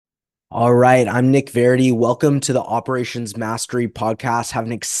All right, I'm Nick Verdi. Welcome to the Operations Mastery podcast. Have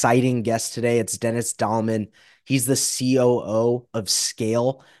an exciting guest today. It's Dennis Dahlman. He's the COO of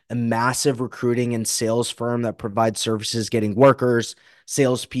Scale, a massive recruiting and sales firm that provides services getting workers,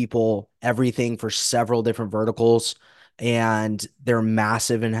 salespeople, everything for several different verticals. And they're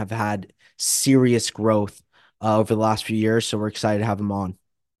massive and have had serious growth over the last few years. So we're excited to have him on.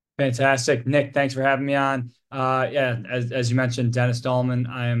 Fantastic. Nick, thanks for having me on. Yeah, as you mentioned, Dennis Dahlman,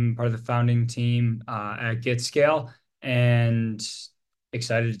 I'm part of the founding team at GetScale and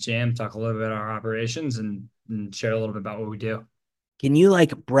excited to jam, talk a little bit about our operations and share a little bit about what we do. Can you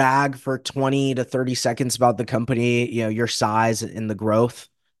like brag for 20 to 30 seconds about the company, your size and the growth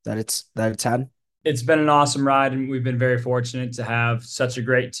that it's had? It's been an awesome ride, and we've been very fortunate to have such a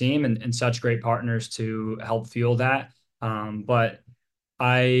great team and such great partners to help fuel that. But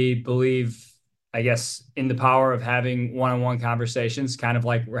I believe, I guess, in the power of having one-on-one conversations, kind of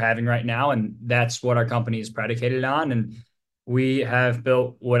like we're having right now. And that's what our company is predicated on. And we have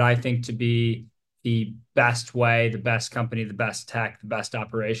built what I think to be the best way, the best company, the best tech, the best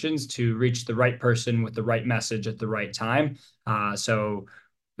operations to reach the right person with the right message at the right time. So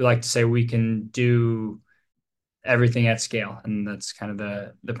we like to say we can do everything at scale. And that's kind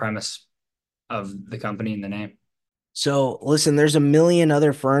of the premise of the company and the name. So, listen, there's a million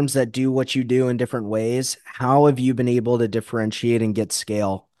other firms that do what you do in different ways. How have you been able to differentiate and get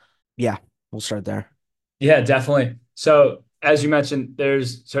scale? Yeah, we'll start there. Yeah, definitely. So, as you mentioned,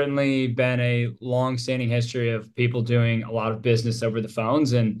 there's certainly been a long-standing history of people doing a lot of business over the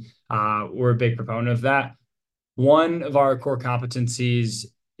phones, and we're a big proponent of that. One of our core competencies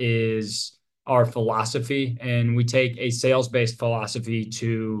is our philosophy, and we take a sales-based philosophy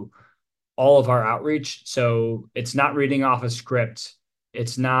to all of our outreach. So it's not reading off a script.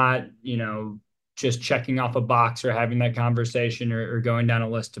 It's not, just checking off a box or having that conversation or going down a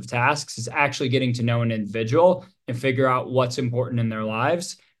list of tasks. It's actually getting to know an individual and figure out what's important in their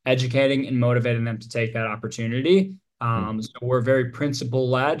lives, educating and motivating them to take that opportunity. So we're very principle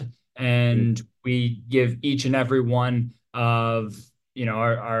led, and we give each and every one of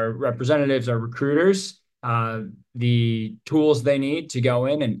our representatives, our recruiters, the tools they need to go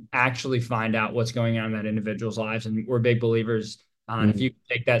in and actually find out what's going on in that individual's lives. And we're big believers on if you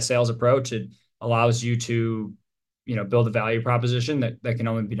take that sales approach, it allows you to, build a value proposition that can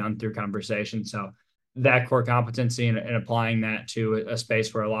only be done through conversation. So that core competency and applying that to a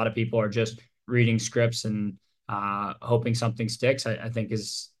space where a lot of people are just reading scripts and hoping something sticks, I think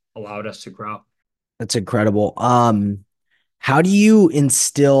has allowed us to grow. That's incredible. How do you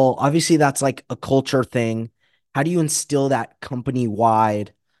instill, obviously that's like a culture thing. How do you instill that company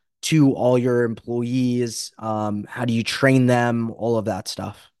wide to all your employees? How do you train them? All of that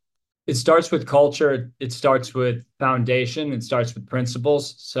stuff. It starts with culture. It starts with foundation. It starts with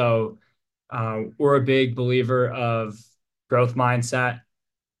principles. So we're a big believer of growth mindset,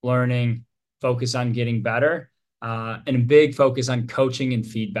 learning, focus on getting better, and a big focus on coaching and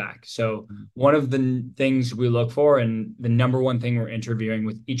feedback. So one of the things we look for, and the number one thing we're interviewing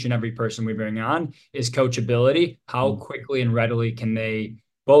with each and every person we bring on, is coachability. How quickly and readily can they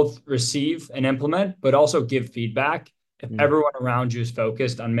both receive and implement, but also give feedback? If everyone around you is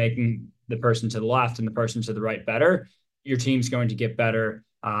focused on making the person to the left and the person to the right better, your team's going to get better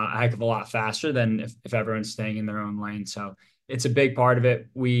a heck of a lot faster than if everyone's staying in their own lane. So it's a big part of it.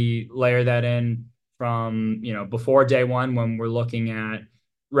 We layer that in from, before day one when we're looking at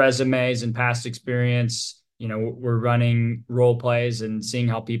resumes and past experience. We're running role plays and seeing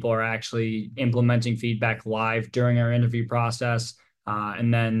how people are actually implementing feedback live during our interview process.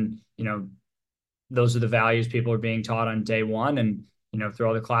 And then, those are the values people are being taught on day one. And, through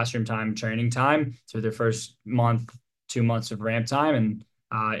all the classroom time, training time, through their first month, 2 months of ramp time. And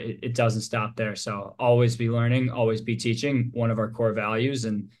it doesn't stop there. So always be learning, always be teaching, one of our core values.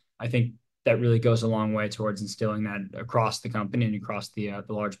 And I think that really goes a long way towards instilling that across the company and across the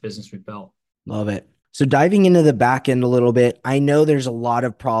large business we've built. Love it. So diving into the back end a little bit, I know there's a lot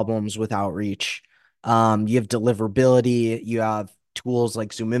of problems with outreach. You have deliverability, you have tools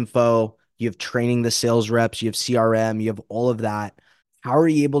like Zoom Info, you have training the sales reps, you have CRM, you have all of that. How are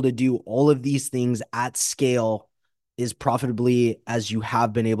you able to do all of these things at scale as profitably as you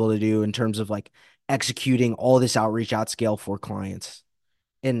have been able to do in terms of like executing all this outreach at scale for clients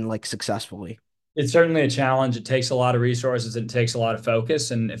and like successfully? It's certainly a challenge. It takes a lot of resources. It takes a lot of focus.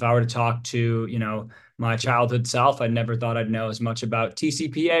 And if I were to talk to, my childhood self, I never thought I'd know as much about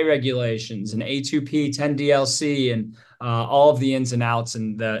TCPA regulations and A2P 10DLC and all of the ins and outs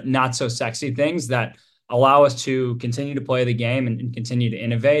and the not so sexy things that allow us to continue to play the game and continue to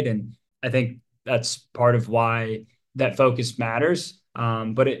innovate. And I think that's part of why that focus matters.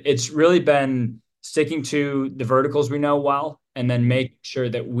 But it's really been sticking to the verticals we know well, and then making sure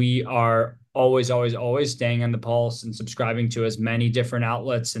that we are always, always, always staying on the pulse and subscribing to as many different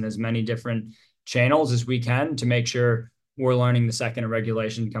outlets and as many different channels as we can to make sure we're learning the second a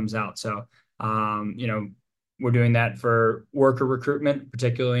regulation comes out. So, we're doing that for worker recruitment,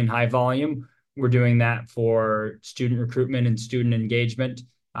 particularly in high volume. We're doing that for student recruitment and student engagement.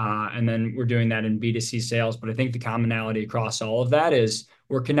 And then we're doing that in B2C sales. But I think the commonality across all of that is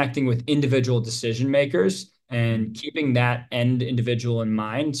we're connecting with individual decision makers and keeping that end individual in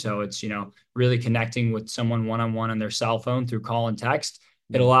mind. So it's, really connecting with someone one-on-one on their cell phone through call and text.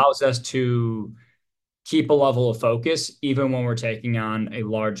 It Mm, allows us to keep a level of focus even when we're taking on a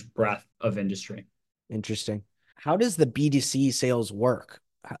large breadth of industry. interesting. How does the B2C sales work?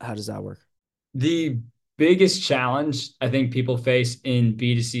 How does that work? The biggest challenge I think people face in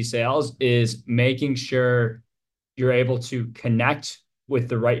B2C sales is making sure you're able to connect with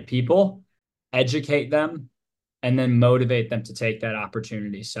the right people, educate them, and then motivate them to take that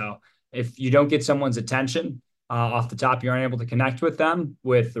opportunity. So if you don't get someone's attention off the top, you aren't able to connect with them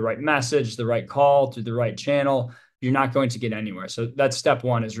with the right message, the right call, through the right channel, you're not going to get anywhere. So that's step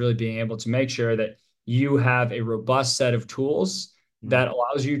one, is really being able to make sure that you have a robust set of tools Mm, that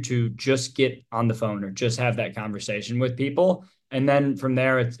allows you to just get on the phone or just have that conversation with people. And then from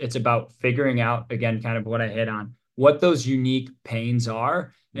there, it's about figuring out, again, kind of what I hit on, what those unique pains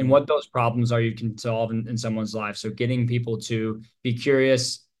are and mm, what those problems are you can solve in someone's life. So getting people to be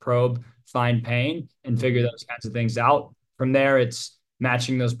curious, probe, find pain, and figure mm. those kinds of things out. From there, it's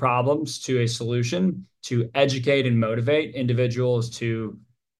matching those problems to a solution to educate and motivate individuals to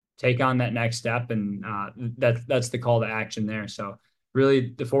take on that next step. And that's the call to action there. So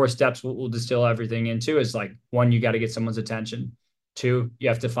really the four steps we'll distill everything into is like, one, you got to get someone's attention. Two, you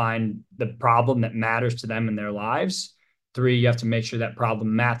have to find the problem that matters to them in their lives. Three, you have to make sure that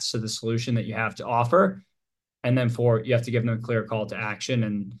problem maps to the solution that you have to offer. And then four, you have to give them a clear call to action.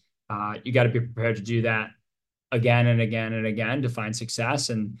 And you got to be prepared to do that again and again and again to find success.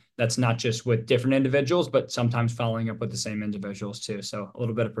 And that's not just with different individuals, but sometimes following up with the same individuals too. So a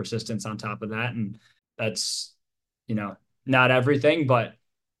little bit of persistence on top of that. And that's, you know, not everything, but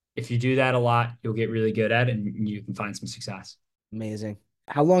if you do that a lot, you'll get really good at it and you can find some success. Amazing.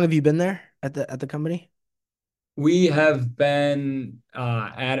 How long have you been there at the company? We have been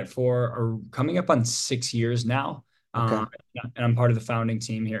at it for coming up on 6 years now. Okay, And I'm part of the founding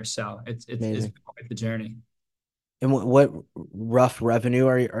team here. So it's amazing. been quite the journey. And what rough revenue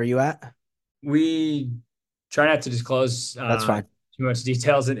are you at? We try not to disclose That's fine. too much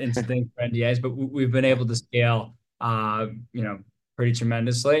details into things for NDAs, but we've been Yeah. able to scale, pretty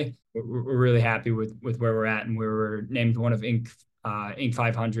tremendously. We're really happy with where we're at, and we were named one of Inc.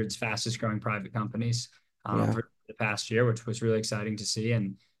 500's fastest growing private companies Yeah. for the past year, which was really exciting to see,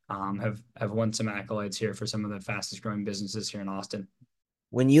 and have won some accolades here for some of the fastest growing businesses here in Austin.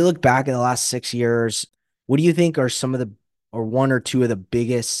 When you look back at the last 6 years, what do you think are some of the, or one or two of the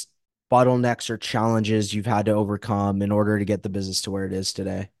biggest bottlenecks or challenges you've had to overcome in order to get the business to where it is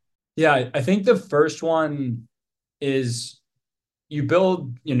today? Yeah, I think the first one is you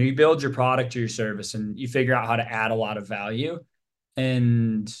build your product or your service and you figure out how to add a lot of value.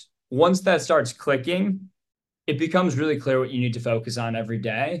 And once that starts clicking, it becomes really clear what you need to focus on every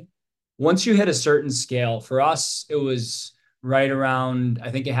day. Once you hit a certain scale, for us, it was right around, I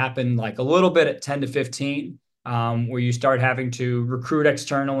think it happened like a little bit at 10 to 15, where you start having to recruit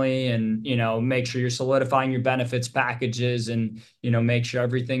externally and, make sure you're solidifying your benefits packages and, make sure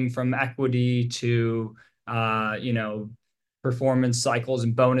everything from equity to, performance cycles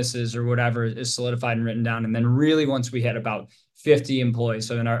and bonuses or whatever is solidified and written down. And then really once we hit about 50 employees,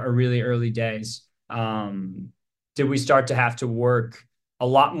 so in our really early days, did we start to have to work a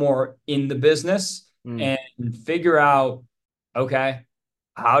lot more in the business Mm, and figure out, okay,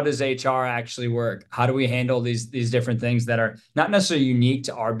 how does HR actually work? How do we handle these different things that are not necessarily unique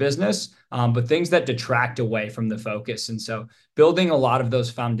to our business, but things that detract away from the focus? And so building a lot of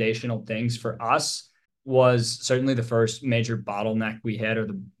those foundational things for us was certainly the first major bottleneck we hit, or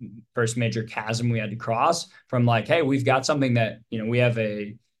the first major chasm we had to cross from like, hey, we've got something that, we have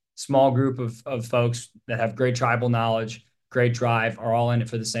a small group of folks that have great tribal knowledge, great drive, are all in it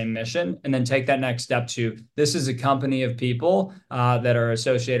for the same mission. And then take that next step to, this is a company of people that are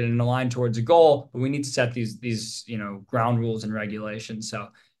associated and aligned towards a goal, but we need to set these ground rules and regulations. So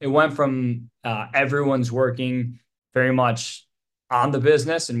it went from everyone's working very much on the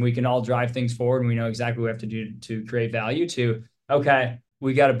business and we can all drive things forward and we know exactly what we have to do to create value, to, okay,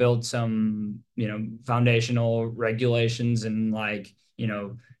 we got to build some, foundational regulations and like,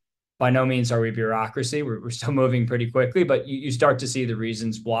 by no means are we bureaucracy. We're still moving pretty quickly, but you start to see the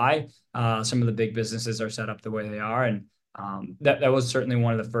reasons why some of the big businesses are set up the way they are. And that was certainly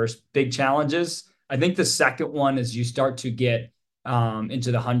one of the first big challenges. I think the second one is you start to get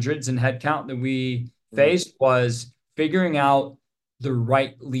into the hundreds in headcount that we Mm, faced was figuring out the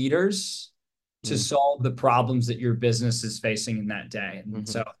right leaders to mm, solve the problems that your business is facing in that day. And mhm,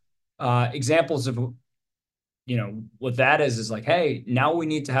 so examples of what that is like, hey, now we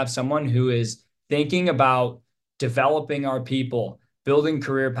need to have someone who is thinking about developing our people, building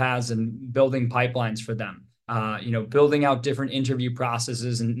career paths and building pipelines for them. Building out different interview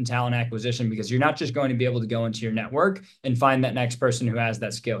processes and talent acquisition, because you're not just going to be able to go into your network and find that next person who has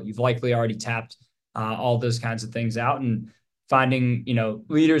that skill. You've likely already tapped all those kinds of things out, and finding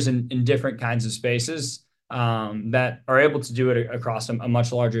leaders in different kinds of spaces that are able to do it across a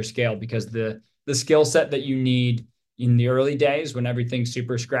much larger scale, because the skill set that you need in the early days when everything's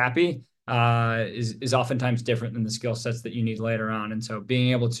super scrappy is oftentimes different than the skill sets that you need later on. And so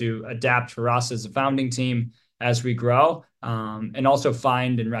being able to adapt for us as a founding team as we grow, and also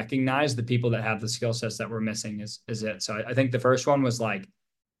find and recognize the people that have the skill sets that we're missing is it. So I think the first one was like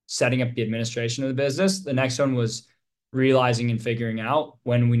setting up the administration of the business. The next one was realizing and figuring out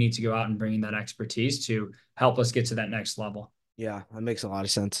when we need to go out and bring in that expertise to help us get to that next level. yeah, that makes a lot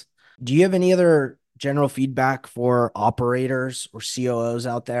of sense. Do you have any other general feedback for operators or COOs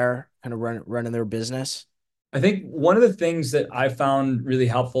out there kind of running their business? I think one of the things that I found really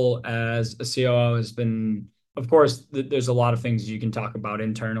helpful as a COO has been, of course, there's a lot of things you can talk about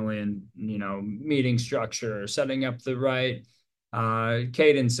internally, and meeting structure, setting up the right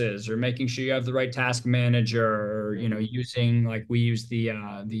cadences, or making sure you have the right task manager, or Mhm. using, like, we use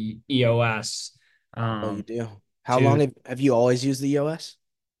the EOS Oh, you um, do. How long to have you always used the EOS?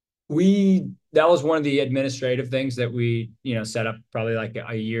 we that was one of the administrative things that we set up probably like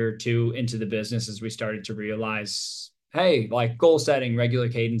a year or two into the business, as we started to realize, hey, like goal setting, regular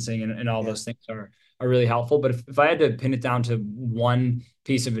cadencing, and all Yeah. those things are really helpful. But if I had to pin it down to one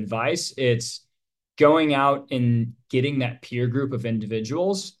piece of advice, it's going out and getting that peer group of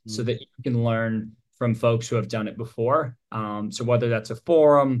individuals so Mm, that you can learn from folks who have done it before. So whether that's a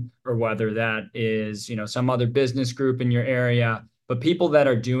forum, or whether that is some other business group in your area, but people that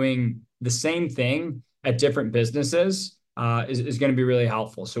are doing the same thing at different businesses is going to be really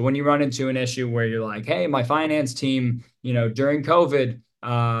helpful. So when you run into an issue where you're like, hey, my finance team, during COVID,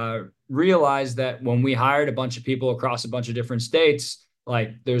 realized that when we hired a bunch of people across a bunch of different states,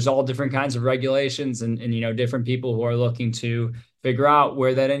 like there's all different kinds of regulations, and different people who are looking to figure out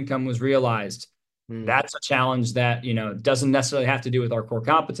where that income was realized. mm, That's a challenge that doesn't necessarily have to do with our core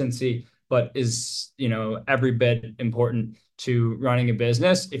competency, but is every bit important to running a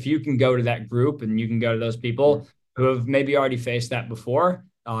business. If you can go to that group and you can go to those mm, people who have maybe already faced that before,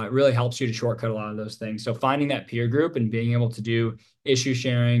 it really helps you to shortcut a lot of those things. So finding that peer group and being able to do issue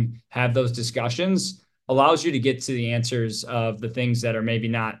sharing, have those discussions, allows you to get to the answers of the things that are maybe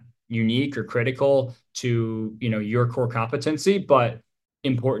not unique or critical to your core competency, but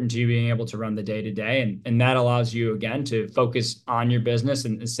important to you being able to run the day to day. And that allows you, again, to focus on your business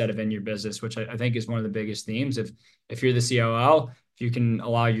instead of in your business, which I think is one of the biggest themes. If you're the COO, if you can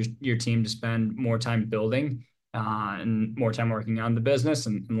allow your team to spend more time building and more time working on the business,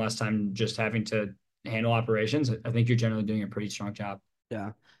 and less time just having to handle operations, I think you're generally doing a pretty strong job.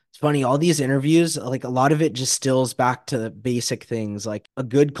 yeah. It's funny, all these interviews, like a lot of it just stills back to the basic things like a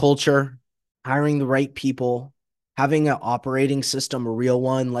good culture, hiring the right people, having an operating system, a real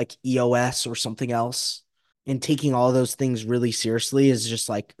one like EOS or something else, and taking all those things really seriously is just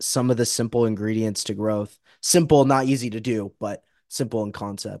like some of the simple ingredients to growth. Simple, not easy to do, but simple in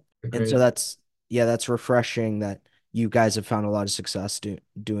concept. And so Agreed. that's, yeah, that's refreshing that you guys have found a lot of success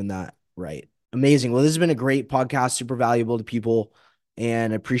doing that right. Amazing. Well, this has been a great podcast, super valuable to people,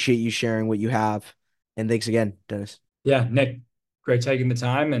 and I appreciate you sharing what you have. And thanks again, Dennis. Yeah, Nick, great taking the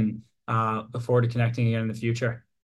time, and look forward to connecting again in the future.